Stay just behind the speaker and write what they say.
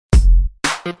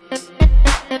What's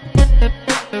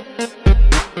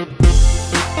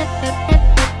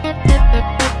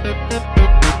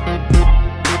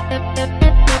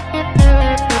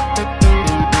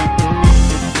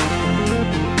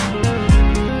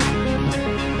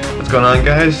going on,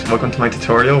 guys? Welcome to my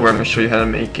tutorial where I'm going to show you how to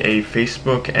make a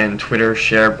Facebook and Twitter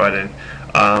share button.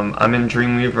 I'm in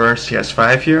Dreamweaver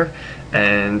CS5 here,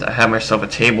 and I have myself a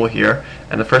table here,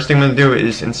 and the first thing I'm going to do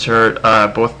is insert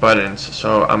both buttons.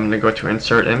 So I'm going to go to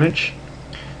Insert Image,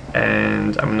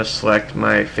 and I'm going to select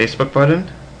my Facebook button.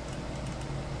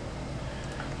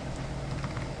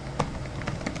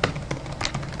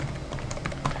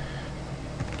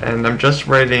 And I'm just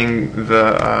writing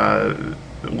the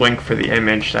link for the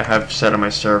image that I have set on my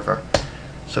server.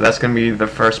 So that's going to be the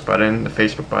first button, the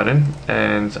Facebook button,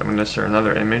 and I'm going to insert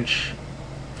another image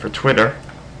for Twitter.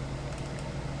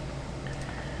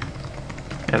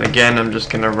 And again, I'm just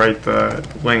going to write the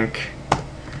link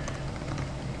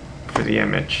for the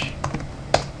image.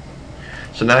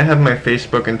 So now I have my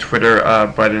Facebook and Twitter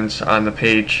buttons on the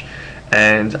page,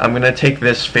 and I'm going to take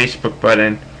this Facebook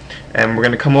button and we're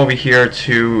going to come over here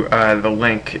to the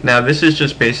link. Now this is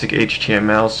just basic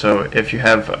HTML, so if you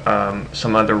have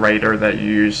some other writer that you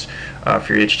use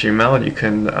for your HTML, you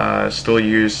can still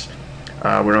use what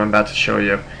I'm about to show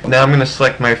you. Now I'm going to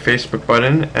select my Facebook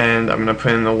button, and I'm going to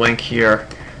put in the link here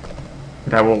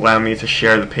that will allow me to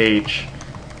share the page.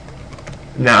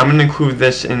 Now I'm going to include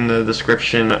this in the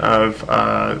description of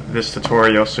this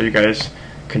tutorial so you guys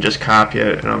can just copy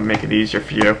it and it'll make it easier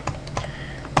for you.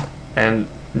 And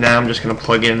now I'm just going to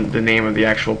plug in the name of the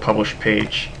actual published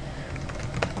page.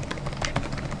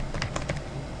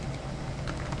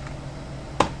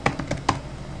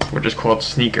 Which is called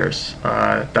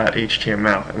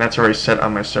sneakers.html, and that's already set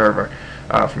on my server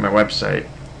for my website.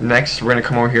 Next, we're going to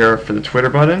come over here for the Twitter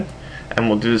button, and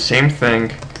we'll do the same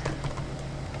thing,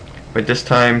 but this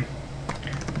time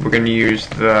we're going to use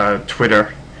the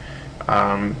Twitter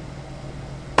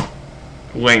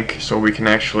link so we can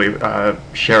actually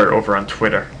share it over on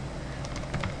Twitter.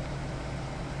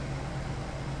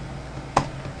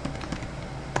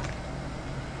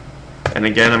 And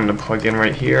again, I'm going to plug in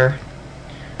right here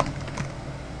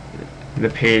the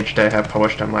page that I have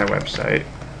published on my website.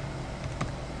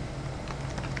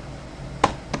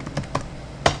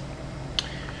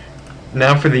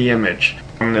 Now for the image.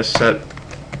 I'm going to set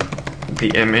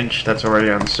the image that's already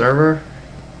on the server.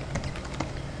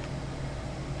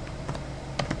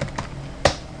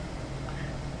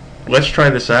 Let's try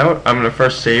this out. I'm going to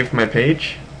first save my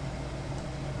page,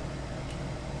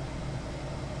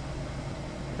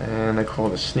 and I call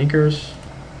this sneakers.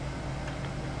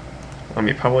 Let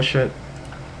me publish it.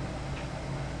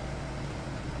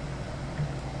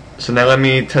 So now let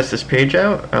me test this page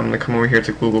out. I'm going to come over here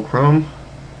to Google Chrome,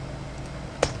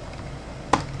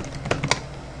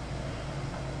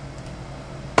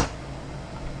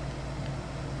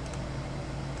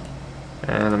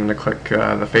 and I'm going to click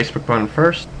the Facebook button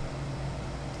first.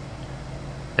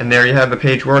 And there you have the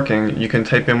page working. You can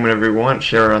type in whatever you want,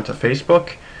 share it onto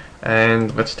Facebook,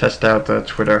 and let's test out the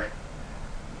Twitter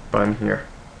button here.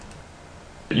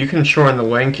 You can shorten the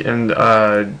link, and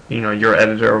your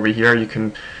editor over here, you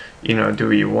can do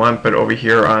what you want, but over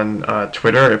here on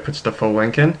Twitter it puts the full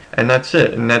link in, and that's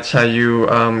it. And that's how you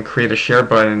create a share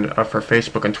button for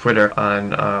Facebook and Twitter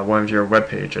on one of your web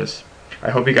pages. I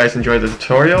hope you guys enjoyed the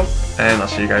tutorial, and I'll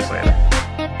see you guys later.